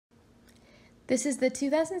This is the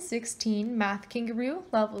 2016 Math Kangaroo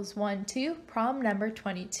Levels 1-2 problem number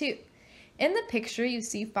 22. In the picture you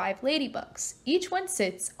see 5 ladybugs. Each one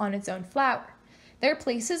sits on its own flower. Their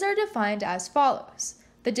places are defined as follows.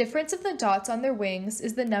 The difference of the dots on their wings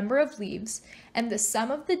is the number of leaves, and the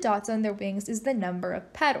sum of the dots on their wings is the number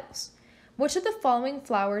of petals. Which of the following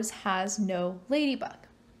flowers has no ladybug?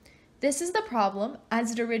 This is the problem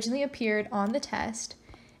as it originally appeared on the test,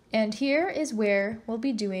 and here is where we'll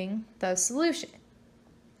be doing the solution.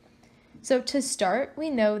 So to start, we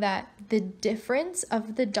know that the difference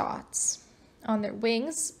of the dots on their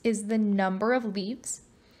wings is the number of leaves,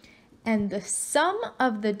 and the sum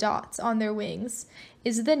of the dots on their wings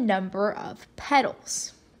is the number of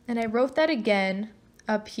petals. And I wrote that again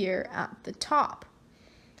up here at the top.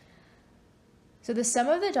 So the sum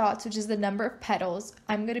of the dots, which is the number of petals,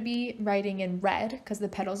 I'm going to be writing in red because the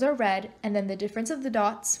petals are red, and then the difference of the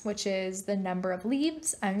dots, which is the number of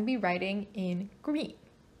leaves, I'm going to be writing in green.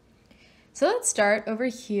 So let's start over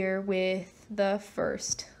here with the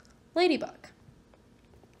first ladybug.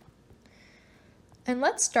 And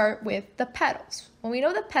let's start with the petals. Well, we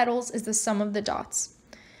know the petals is the sum of the dots.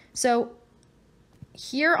 So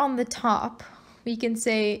here on the top, we can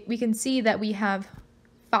see that we have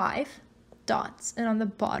 5 dots, and on the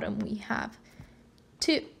bottom we have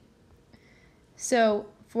 2. So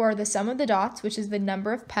for the sum of the dots, which is the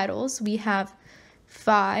number of petals, we have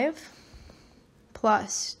 5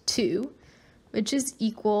 plus 2, which is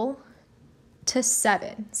equal to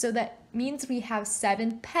 7. So that means we have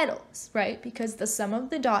 7 petals, right? Because the sum of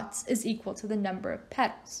the dots is equal to the number of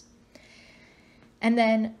petals. And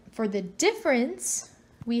then for the difference,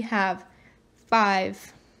 we have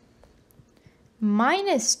 5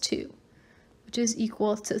 minus 2, which is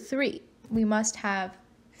equal to 3. We must have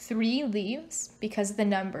 3 leaves because the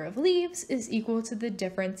number of leaves is equal to the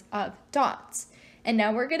difference of dots. And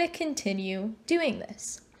now we're going to continue doing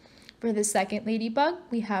this. For the second ladybug,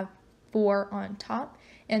 we have 4 on top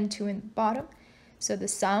and 2 in the bottom. So the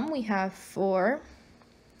sum, we have 4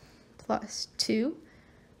 plus 2,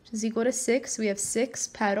 which is equal to 6. We have 6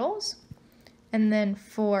 petals. And then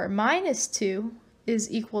 4 minus 2 is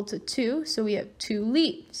equal to 2, so we have 2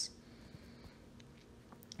 leaves.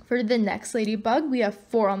 For the next ladybug, we have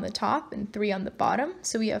 4 on the top and 3 on the bottom.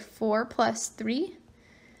 So we have 4 plus 3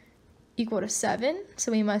 equal to 7.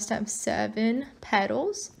 So we must have 7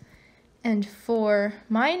 petals. And 4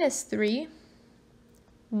 minus 3,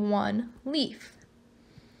 1 leaf.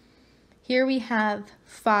 Here we have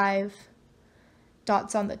 5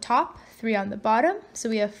 dots on the top, 3 on the bottom. So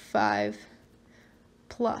we have 5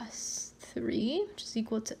 plus 3, which is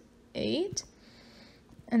equal to 8.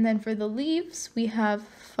 And then for the leaves, we have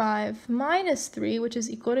 5 minus 3, which is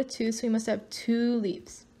equal to 2, so we must have 2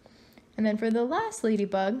 leaves. And then for the last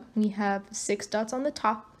ladybug, we have 6 dots on the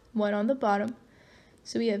top, 1 on the bottom.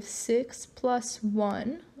 So we have 6 plus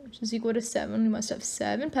 1, which is equal to 7. We must have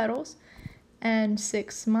 7 petals. And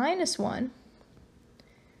 6 minus 1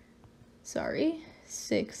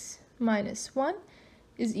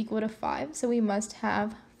 is equal to 5, so we must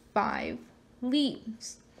have 5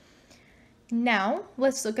 leaves. Now,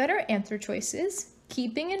 let's look at our answer choices,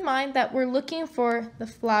 keeping in mind that we're looking for the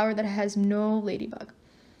flower that has no ladybug.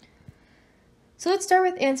 So let's start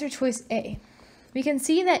with answer choice A. We can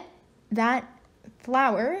see that that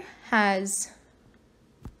flower has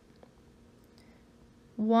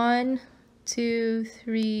 1, 2,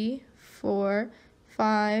 3, 4,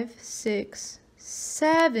 5, 6,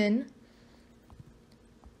 7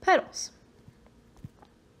 petals.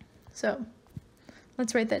 So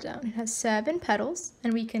let's write that down. It has 7 petals,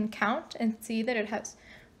 and we can count and see that it has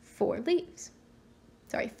 5 leaves.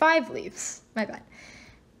 My bad.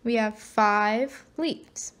 We have 5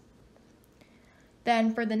 leaves.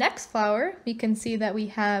 Then for the next flower, we can see that we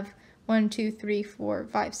have 1, 2, 3, 4,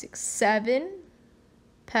 5, 6, 7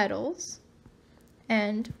 petals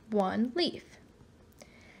and 1 leaf.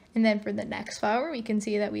 And then for the next flower, we can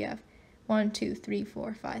see that we have 1, 2, 3,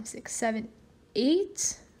 4, 5, 6, 7,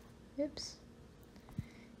 8.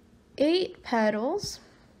 8 petals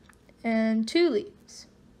and 2 leaves.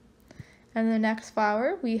 And the next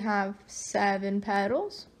flower, we have 7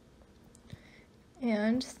 petals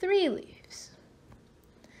and 3 leaves.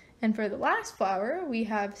 And for the last flower, we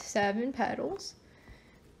have 7 petals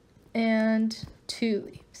and 2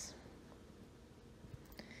 leaves.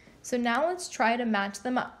 So now let's try to match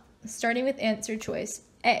them up, starting with answer choice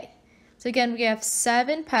A. So again, we have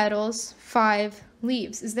 7 petals, 5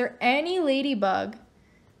 leaves. Is there any ladybug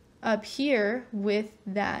up here with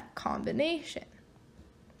that combination?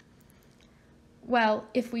 Well,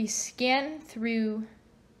 if we scan through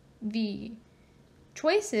the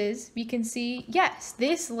choices, we can see, yes,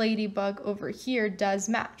 this ladybug over here does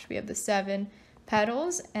match. We have the 7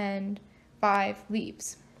 petals and 5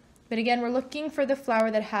 leaves. But again, we're looking for the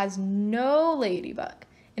flower that has no ladybug,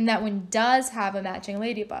 and that one does have a matching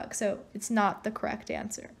ladybug, so it's not the correct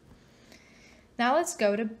answer. Now let's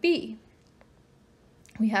go to B.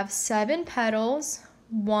 We have 7 petals,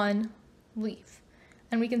 1 leaf.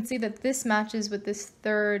 And we can see that this matches with this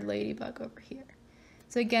 3rd ladybug over here.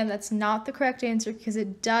 So again, that's not the correct answer because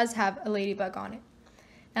it does have a ladybug on it.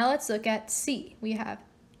 Now let's look at C. We have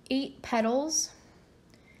 8 petals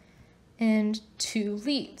and 2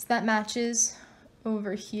 leaves. That matches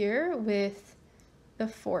over here with the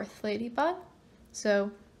 4th ladybug.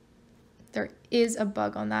 So there is a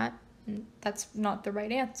bug on that, and that's not the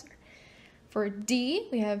right answer. For D,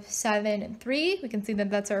 we have 7 and 3. We can see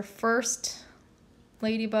that that's our first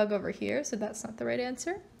ladybug over here, so that's not the right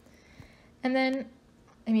answer. And then,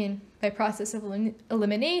 by process of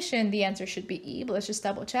elimination, the answer should be E, but let's just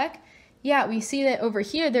double check. Yeah, we see that over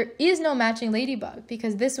here there is no matching ladybug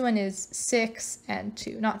because this one is 6 and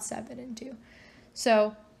 2, not 7 and 2.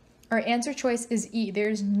 So our answer choice is E.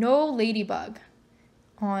 There's no ladybug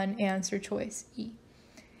on answer choice E.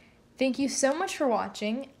 Thank you so much for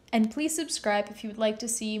watching, and please subscribe if you would like to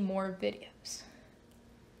see more videos.